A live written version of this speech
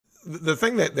the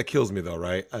thing that kills me though,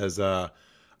 right? Is I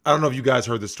don't know if you guys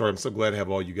heard this story. I'm so glad to have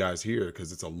all you guys here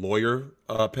because it's a lawyer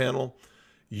panel.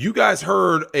 You guys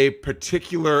heard a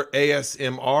particular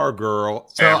ASMR girl.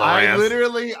 So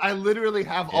Amouranth. I literally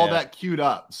have all that queued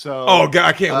up. So God,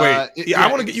 I can't wait. I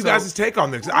want to get you guys' take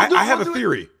on this. I have a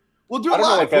theory. We'll do it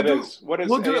live. What that is. What is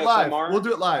we'll do it live. We'll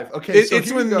do it live. Okay.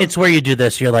 It's where you do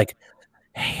this. You're like,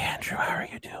 "Hey Andrew, how are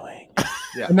you doing?"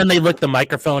 Yeah. And then they lick the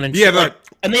microphone and yeah,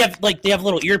 and they have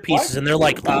little earpieces and they're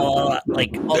like,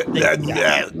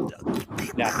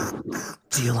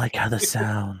 Do you like how this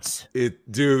sounds?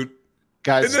 Dude.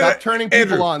 Guys, stop turning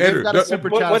people on. They've got a super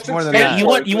chat more than that.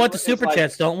 You want the super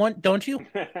chats, don't you?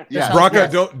 Yeah.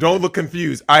 Bronca, don't look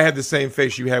confused. I had the same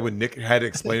face you had when Nick had to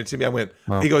explain it to me. I went,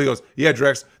 he goes, yeah,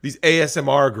 Drex, these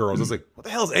ASMR girls. I was like, what the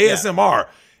hell is ASMR?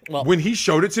 Well, when he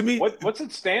showed it to me, what's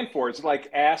it stand for? Is it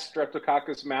like ass,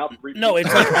 streptococcus, mouth? No,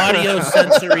 it's like audio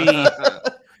sensory.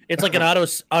 It's like an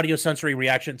audio sensory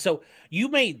reaction. So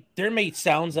there may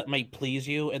sounds that might please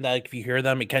you, and that if you hear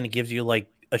them, it kind of gives you like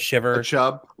a shiver, a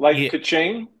chub, like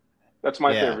ka-ching. That's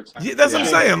my favorite sound. Yeah, that's what I'm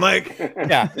saying. Like,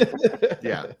 yeah.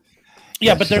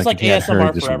 But there's like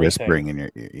ASMR just for whispering in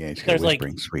your ear. There's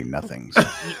whispering sweet nothings.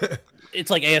 It's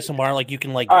like ASMR, like you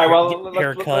can like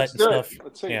haircut and stuff.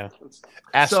 Let's see. Yeah,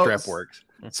 ass strap works.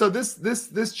 So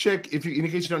this chick, in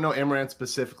case you don't know Amouranth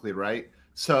specifically, right?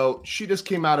 So she just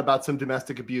came out about some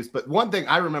domestic abuse. But one thing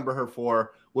I remember her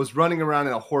for was running around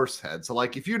in a horse head. So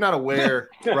like, if you're not aware,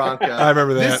 Bronca, I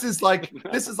remember that. This is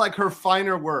like her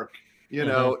finer work. You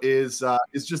know, is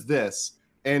just this,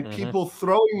 and people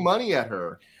throwing money at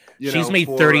her. She's made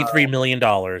 $33 million.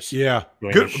 Yeah,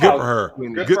 good for her.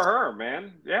 Good for her,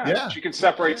 man. Yeah, she can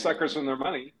separate suckers from their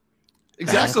money.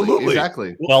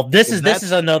 Exactly. Well, this is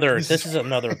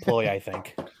another ploy, I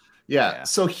think. Yeah.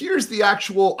 So here's the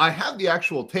actual. I have the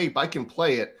actual tape. I can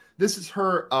play it. This is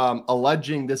her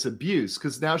alleging this abuse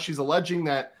because now she's alleging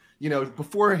that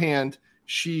beforehand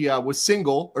she was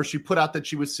single, or she put out that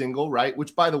she was single, right?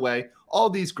 Which, by the way, all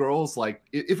these girls, like,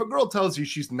 if a girl tells you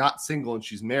she's not single and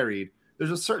she's married,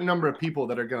 there's a certain number of people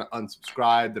that are going to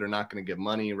unsubscribe, that are not going to give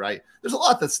money, right? There's a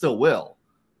lot that still will,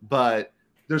 but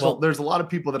there's a lot of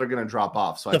people that are going to drop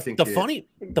off. So I think the funny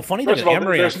thing is,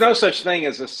 there's no such thing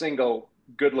as a single,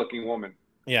 good-looking woman.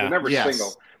 Yeah, they're never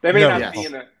single. They may not be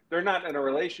they're not in a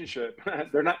relationship.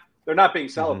 they're not being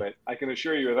celibate. I can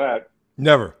assure you of that.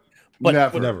 Never.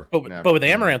 But with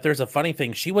Amouranth, there's a funny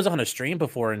thing. She was on a stream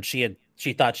before, and she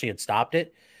thought she had stopped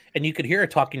it, and you could hear her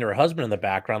talking to her husband in the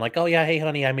background, like, "Oh yeah, hey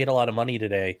honey, I made a lot of money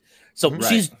today." So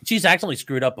she's actually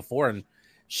screwed up before, and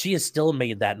she has still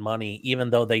made that money,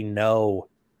 even though they know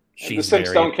she's the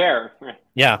Sims don't care.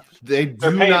 Yeah, they're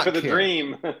paying for the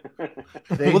dream.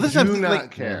 They do not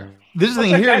care. This is the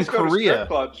thing here in Korea. Strip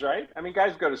clubs, right? I mean,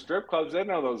 guys go to strip clubs. They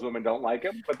know those women don't like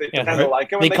them, but they kind of like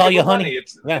them. They call you honey.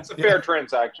 It's a fair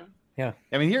transaction. Yeah,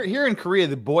 I mean, here in Korea,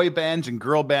 the boy bands and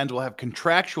girl bands will have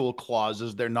contractual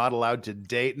clauses. They're not allowed to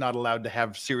date, not allowed to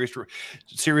have serious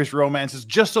romances,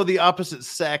 just so the opposite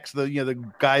sex, the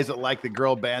guys that like the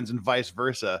girl bands and vice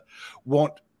versa,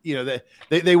 won't.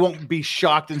 They won't be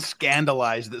shocked and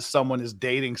scandalized that someone is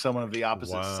dating someone of the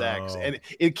opposite sex, and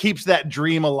it keeps that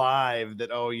dream alive that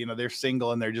they're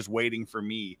single and they're just waiting for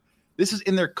me. This is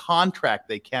in their contract.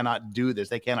 They cannot do this.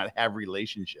 They cannot have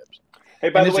relationships. Hey,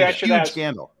 by the way, I should ask,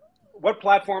 scandal. What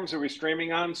platforms are we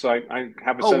streaming on? So I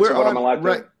have a sense of what I'm allowed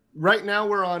to. Right now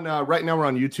we're on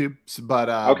YouTube, but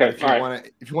if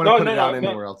you want to put it out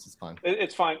anywhere else, it's fine.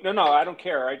 It's fine. No, I don't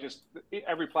care.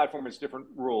 Every platform has different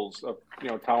rules of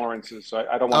tolerances. So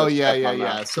I don't want. Oh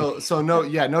yeah. So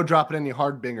no dropping any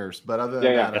hard bingers. But other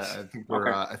than that, I think we're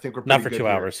pretty not for good 2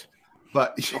 here. hours.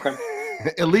 But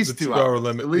at least 2 hours.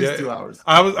 Limit. At least 2 hours.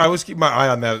 I was keeping my eye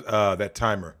on that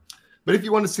timer. But if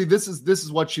you want to see, this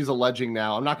is what she's alleging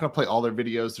now. I'm not going to play all their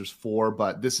videos. There's 4,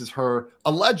 but this is her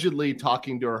allegedly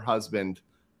talking to her husband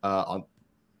on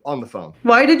the phone.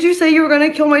 Why did you say you were going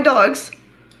to kill my dogs?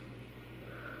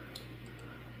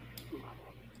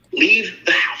 Leave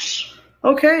the house.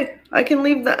 Okay, I can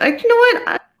leave that. You know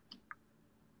what?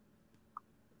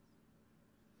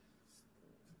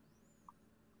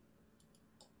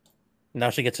 Now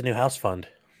she gets a new house fund.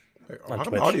 How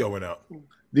come audio went out?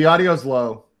 The audio's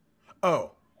low.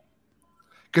 Oh.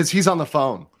 Because he's on the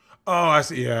phone. Oh, I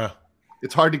see. Yeah.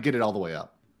 It's hard to get it all the way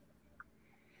up.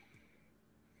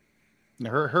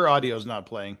 Her audio's not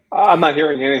playing. I'm not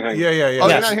hearing anything. Yeah. Oh,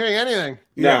 you're not hearing anything?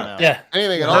 Yeah.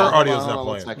 Anything at all? Her audio's not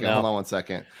playing. Hold on one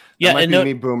second. Yeah, it might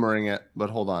be me boomering it, but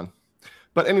hold on.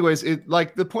 But anyways,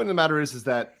 the point of the matter is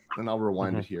that, and I'll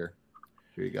rewind it here.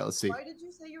 Here you go. Let's see. Why did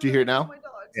you say you were Do you hear it now? my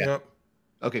dogs? Yeah. Yep.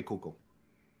 Okay, cool.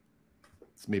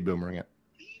 It's me boomering it.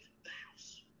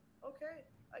 Okay,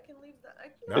 I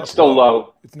It's still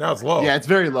low. It's low. Yeah, it's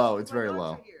very low. It's very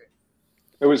low.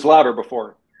 It was louder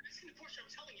before.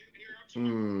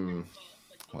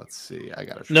 Let's see. I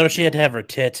got to. No, she had to have her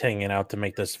tits hanging out to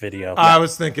make this video. I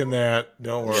was thinking that.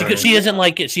 Don't worry. She isn't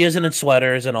like it. She isn't in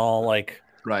sweaters and all like.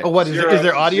 Right. Oh, what is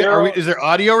there audio? Is there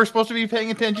audio we're supposed to be paying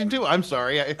attention to? I'm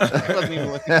sorry. I wasn't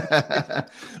even looking.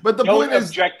 But the point is,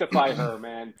 objectify her,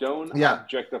 man. Don't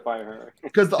objectify her.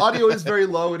 Because the audio is very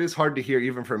low. It is hard to hear,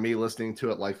 even for me listening to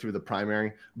it like through the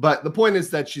primary. But the point is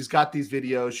that she's got these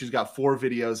videos. She's got 4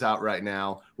 videos out right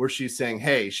now where she's saying,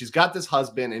 hey, she's got this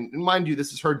husband. And mind you,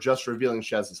 this is her just revealing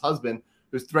she has this husband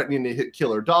who's threatening to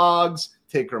kill her dogs,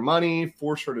 take her money,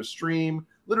 force her to stream.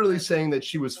 Literally saying that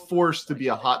she was forced to be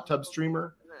a hot tub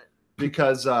streamer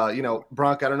because,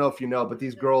 Bronk, I don't know if you know, but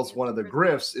these girls, one of the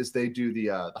grifts is they do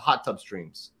the hot tub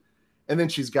streams. And then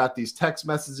she's got these text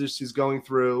messages she's going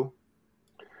through.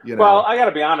 Well, I got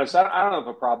to be honest. I don't have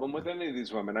a problem with any of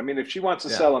these women. I mean, if she wants to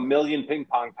sell 1 million ping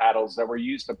pong paddles that were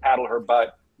used to paddle her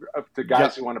butt to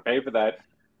guys who want to pay for that,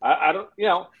 I don't,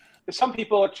 some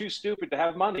people are too stupid to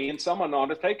have money and someone ought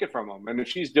to take it from them. And if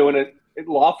she's doing it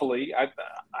lawfully,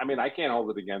 I mean, I can't hold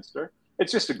it against her.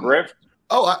 It's just a grift.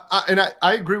 Oh,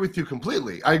 I agree with you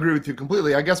completely.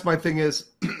 I guess my thing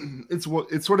is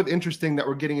it's sort of interesting that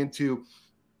we're getting into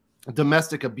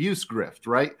domestic abuse grift,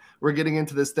 right? We're getting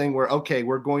into this thing where, okay,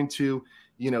 we're going to,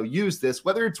 use this,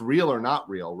 whether it's real or not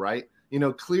real, right?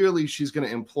 Clearly she's going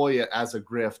to employ it as a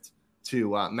grift to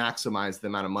maximize the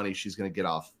amount of money she's going to get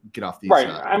off these. Right.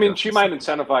 I mean, she might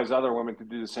incentivize other women to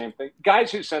do the same thing.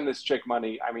 Guys who send this chick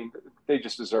money, I mean, they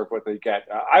just deserve what they get.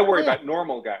 I worry about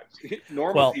normal guys,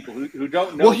 people who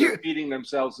don't know they're feeding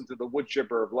themselves into the wood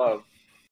chipper of love.